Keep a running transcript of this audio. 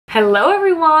Hello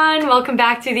everyone, welcome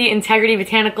back to the Integrity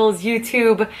Botanicals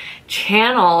YouTube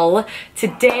channel.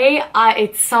 Today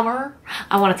it's summer,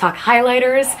 I want to talk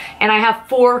highlighters, and I have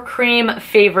 4 cream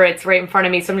favorites right in front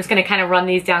of me, so I'm just going to kind of run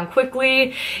these down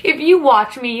quickly. If you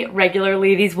watch me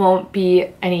regularly, these won't be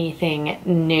anything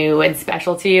new and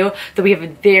special to you, though we have a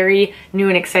very new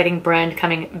and exciting brand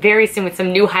coming very soon with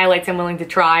some new highlights I'm willing to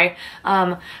try,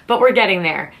 but we're getting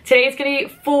there. Today it's going to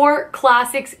be 4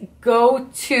 classics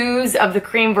go-tos of the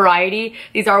cream variety.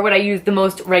 These are what I use the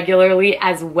most regularly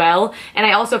as well, and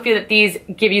I also feel that these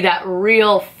give you that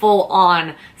real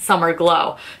full-on summer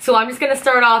glow. So I'm just going to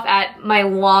start off at my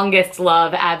longest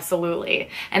love, absolutely,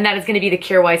 and that is going to be the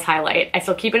Kjaer Weis Highlight. I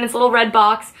still keep it in its little red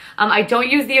box. I don't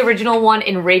use the original one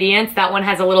in Radiance. That one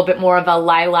has a little bit more of a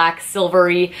lilac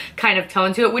silvery kind of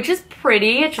tone to it, which is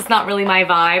pretty. It's just not really my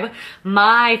vibe.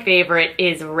 My favorite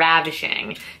is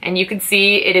Ravishing, and you can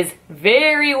see it is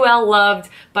very well loved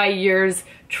by yours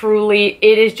truly.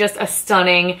 It is just a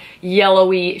stunning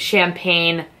yellowy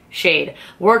champagne shade.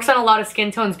 Works on a lot of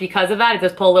skin tones because of that. It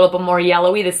does pull a little bit more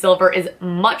yellowy. The silver is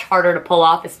much harder to pull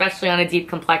off, especially on a deep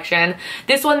complexion.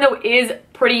 This one though is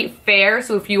pretty fair,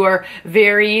 so if you are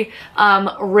very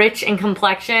rich in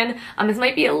complexion, this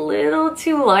might be a little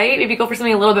too light. Maybe go for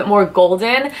something a little bit more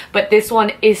golden, but this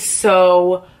one is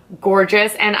so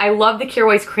gorgeous, and I love the Kjaer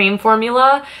Weis cream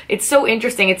formula. It's so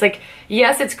interesting. It's like,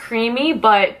 yes, it's creamy,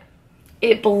 but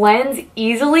it blends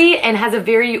easily and has a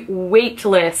very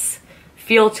weightless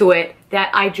feel to it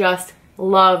that I just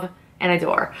love and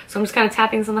adore. So I'm just kind of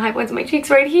tapping some of the high points of my cheeks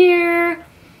right here.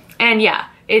 And yeah,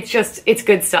 it's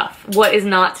good stuff. What is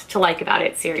not to like about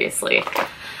it, seriously?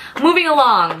 Moving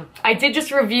along, I did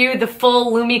just review the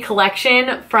full Lumi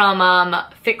collection from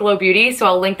Fitglow Beauty, so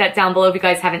I'll link that down below if you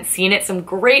guys haven't seen it. Some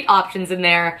great options in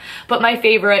there, but my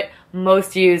favorite,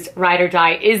 most used, ride or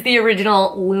die, is the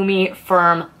original Lumi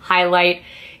Firm Highlight.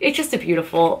 It's just a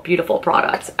beautiful, beautiful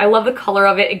product. I love the color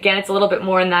of it. Again, it's a little bit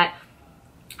more in that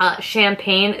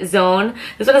champagne zone.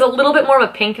 This one has a little bit more of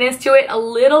a pinkness to it, a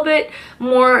little bit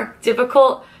more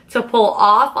difficult to pull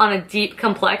off on a deep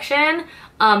complexion,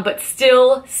 but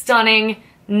still stunning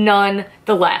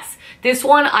nonetheless. This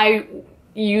one I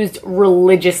used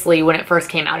religiously when it first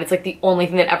came out. It's like the only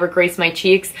thing that ever graced my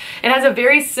cheeks. It has a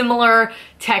very similar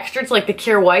texture to like the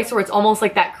Kjaer Weis, where it's almost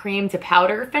like that cream to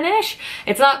powder finish.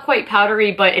 It's not quite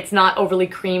powdery, but it's not overly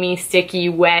creamy, sticky,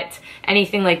 wet,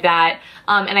 anything like that.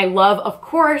 And I love, of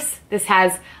course, this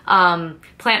has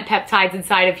plant peptides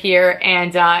inside of here,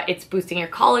 and it's boosting your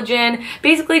collagen,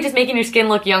 basically just making your skin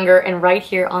look younger. And right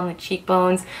here on the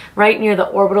cheekbones, right near the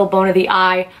orbital bone of the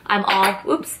eye, I'm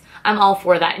all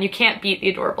for that. And you can't beat the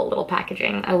adorable little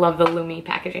packaging. I love the Lumi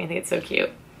packaging. I think it's so cute.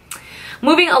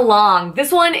 Moving along,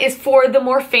 this one is for the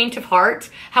more faint of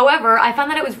heart. However, I found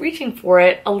that I was reaching for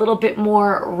it a little bit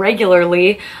more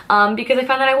regularly because I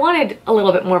found that I wanted a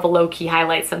little bit more of a low-key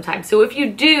highlight sometimes. So if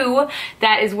you do,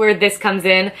 that is where this comes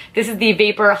in. This is the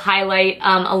Vapour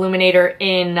Illuminator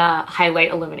in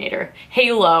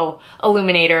Halo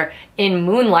Illuminator in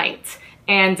Moonlight.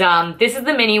 And this is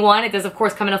the mini one. It does, of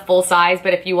course, come in a full size,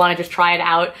 but if you want to just try it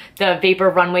out, the Vapour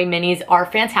Runway Minis are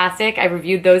fantastic. I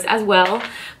reviewed those as well.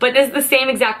 But this is the same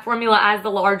exact formula as the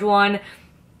large one.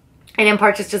 And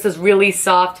imparts just this really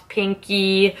soft,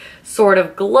 pinky sort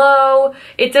of glow.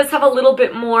 It does have a little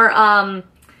bit more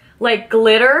like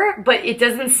glitter, but it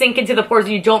doesn't sink into the pores.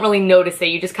 You don't really notice it.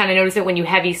 You just kind of notice it when you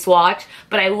heavy swatch.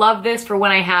 But I love this for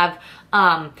when I have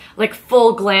like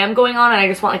full glam going on and I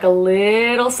just want like a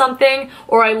little something,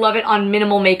 or I love it on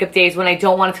minimal makeup days when I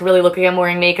don't want it to really look like I'm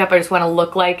wearing makeup. I just want to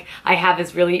look like I have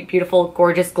this really beautiful,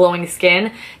 gorgeous, glowing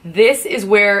skin. This is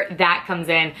where that comes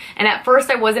in. And at first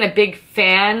I wasn't a big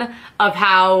fan of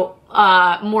how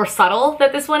more subtle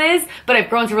that this one is, but I've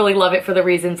grown to really love it for the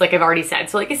reasons like I've already said.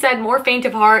 So like I said, more faint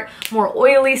of heart, more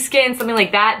oily skin, something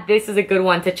like that. This is a good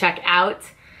one to check out.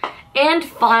 And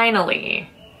finally,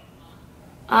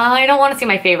 I don't want to say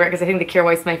my favorite because I think the Kjaer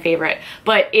Weis is my favorite,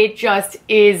 but it just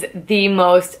is the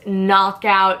most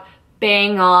knockout,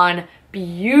 bang on,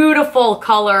 beautiful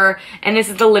color, and this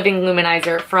is the Living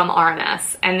Luminizer from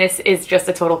RMS, and this is just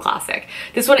a total classic.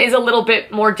 This one is a little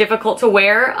bit more difficult to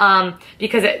wear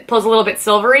because it pulls a little bit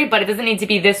silvery, but it doesn't need to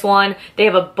be this one. They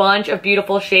have a bunch of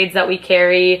beautiful shades that we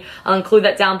carry. I'll include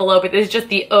that down below, but this is just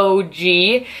the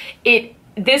OG.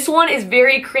 This one is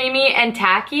very creamy and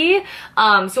tacky,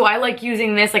 so I like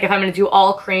using this like if I'm going to do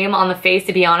all cream on the face,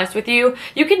 to be honest with you.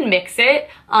 You can mix it,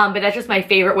 but that's just my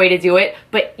favorite way to do it,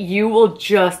 but you will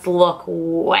just look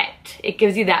wet. It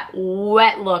gives you that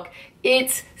wet look.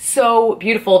 It's so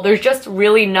beautiful. There's just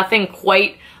really nothing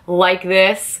quite like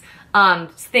this.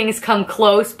 Things come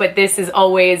close, but this is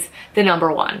always the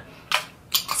number one.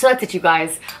 So that's it, you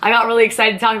guys. I got really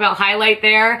excited to talk about highlight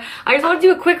there. I just want to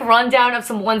do a quick rundown of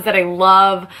some ones that I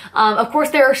love. Of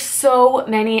course, there are so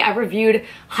many. I've reviewed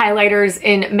highlighters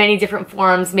in many different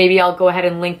forms. Maybe I'll go ahead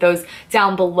and link those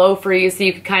down below for you so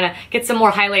you can kind of get some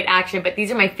more highlight action. But these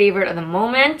are my favorite of the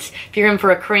moment. If you're in for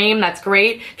a cream, that's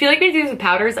great. If you like me to do some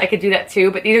powders, I could do that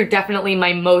too. But these are definitely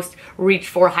my most reached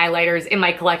for highlighters in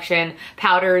my collection.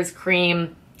 Powders,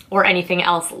 cream, or anything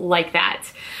else like that.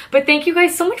 But thank you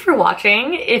guys so much for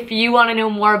watching. If you want to know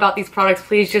more about these products,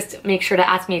 please just make sure to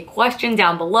ask me a question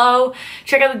down below.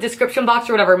 Check out the description box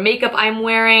for whatever makeup I'm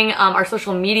wearing. Our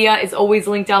social media is always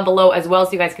linked down below as well,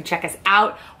 so you guys can check us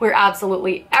out. We're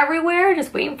absolutely everywhere,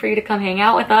 just waiting for you to come hang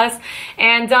out with us.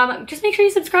 And just make sure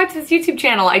you subscribe to this YouTube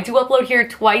channel. I do upload here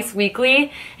twice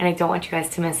weekly, and I don't want you guys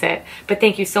to miss it. But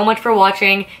thank you so much for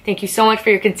watching. Thank you so much for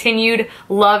your continued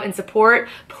love and support.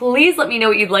 Please let me know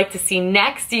what you'd like to see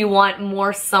next. Do you want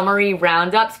more summery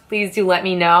roundups? Please do let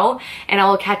me know, and I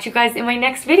will catch you guys in my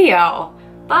next video.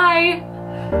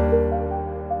 Bye!